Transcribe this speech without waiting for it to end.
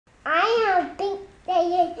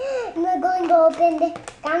to open the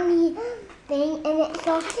gummy thing, and it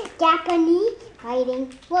shows Japanese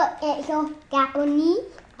writing. Look, it shows Japanese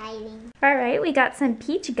writing. All right, we got some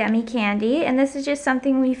peach gummy candy, and this is just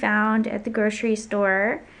something we found at the grocery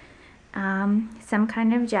store. Some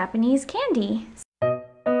kind of Japanese candy.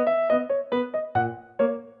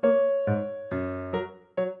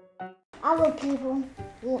 Other people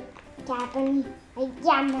eat Japanese, like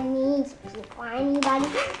Japanese people. Anybody?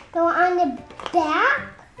 So on the back,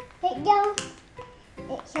 it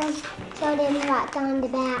shows them what's on the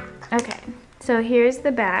back. Okay, so here's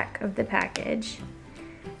the back of the package.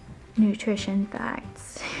 Nutrition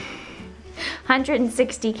facts.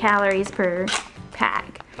 160 calories per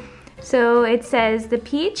pack. So it says the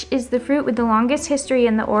peach is the fruit with the longest history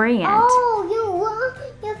in the Orient. Oh,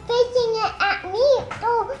 you're facing it at me.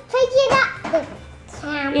 Oh, face it up this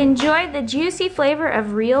time. Enjoy the juicy flavor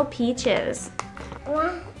of real peaches.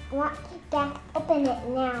 Open it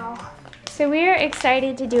now. So we're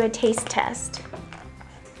excited to do a taste test.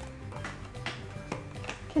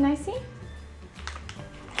 Can I see?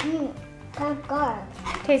 That's good.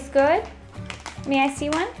 Tastes good? May I see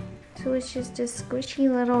one? So it's just a squishy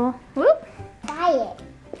little, whoop. Try it.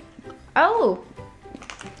 Oh,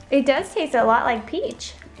 it does taste a lot like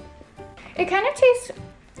peach. It kind of tastes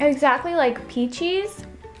exactly like Peaches,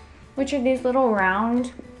 which are these little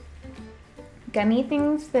round gummy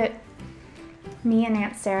things that me and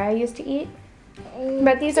Aunt Sarah used to eat.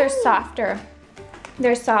 But these are softer.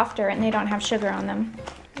 They're softer and they don't have sugar on them.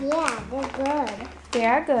 Yeah, they're good. They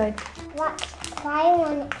are good. Try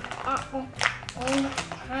one at the same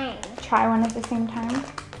time. Try one at the same time.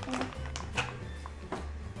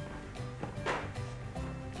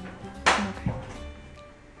 Okay.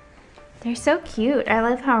 They're so cute. I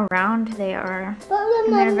love how round they are.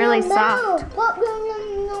 And they're really soft.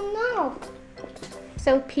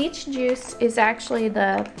 So peach juice is actually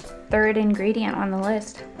the third ingredient on the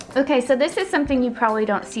list. Okay, so this is something you probably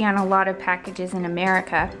don't see on a lot of packages in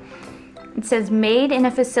America. It says made in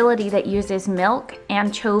a facility that uses milk,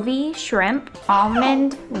 anchovy, shrimp,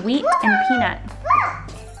 almond, wheat, and peanut.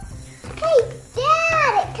 Hey,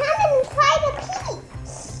 Dad, it comes inside a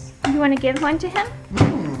peach. You want to give one to him?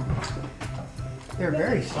 They're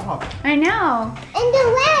very soft. I know. And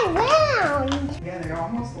they're round. Yeah, they're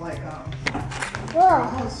almost like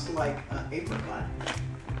apricot.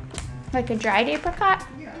 Like a dried apricot?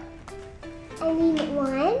 Yeah. I mean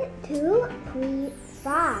 1, 2, 3,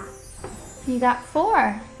 4. You got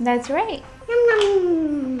 4. That's right. Yum,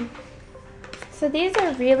 yum. So these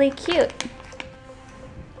are really cute.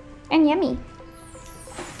 And yummy.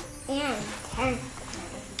 And 10.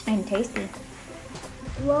 And tasty.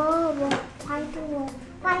 Whoa, try to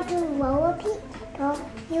roll a peach. So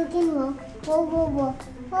you can roll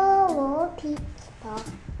a peach.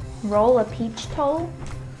 Roll a peach toll?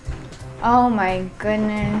 Oh my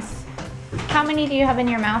goodness. How many do you have in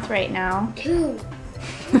your mouth right now? 2.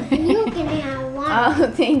 You can have 1. Oh,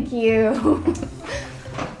 thank you.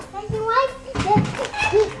 I like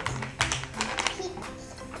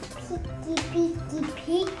the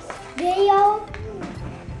peach video.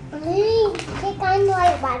 Really take on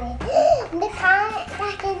like button. The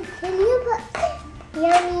can you put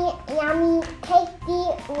yummy, tasty,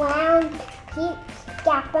 round peach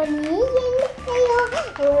Japanese in the video?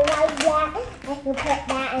 Like that. I can put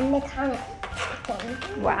that in the comment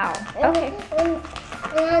section. Wow. Okay.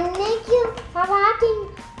 And thank you for watching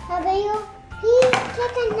the video. Please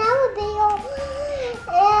check another video.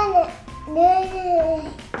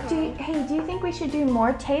 Hey, do you think we should do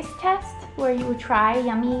more taste tests where you would try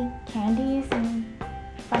yummy candies and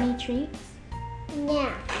funny treats?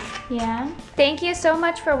 Yeah. Yeah? Thank you so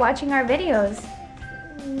much for watching our videos.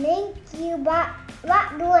 Thank you, but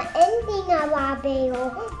what do an ending of our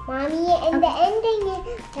video, Mommy? And the ending is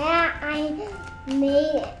that I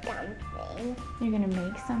made something. You're gonna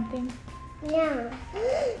make something? Yeah.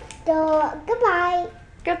 So, goodbye.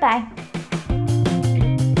 Goodbye.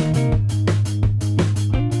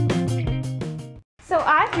 So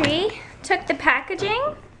Audrey took the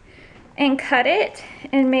packaging and cut it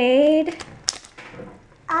and made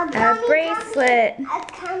a bracelet.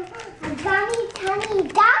 A gummy tummy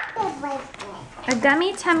doctor bracelet. A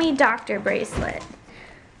gummy tummy doctor bracelet.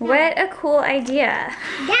 What a cool idea.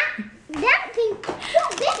 That thing too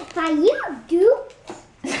big for you, dude.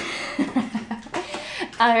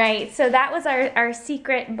 All right, so that was our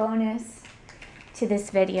secret bonus to this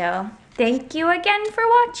video. Thank you again for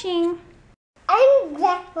watching. I'm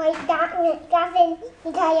just like Dr. Stuffin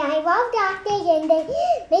because I love doctors and they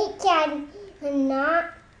make them not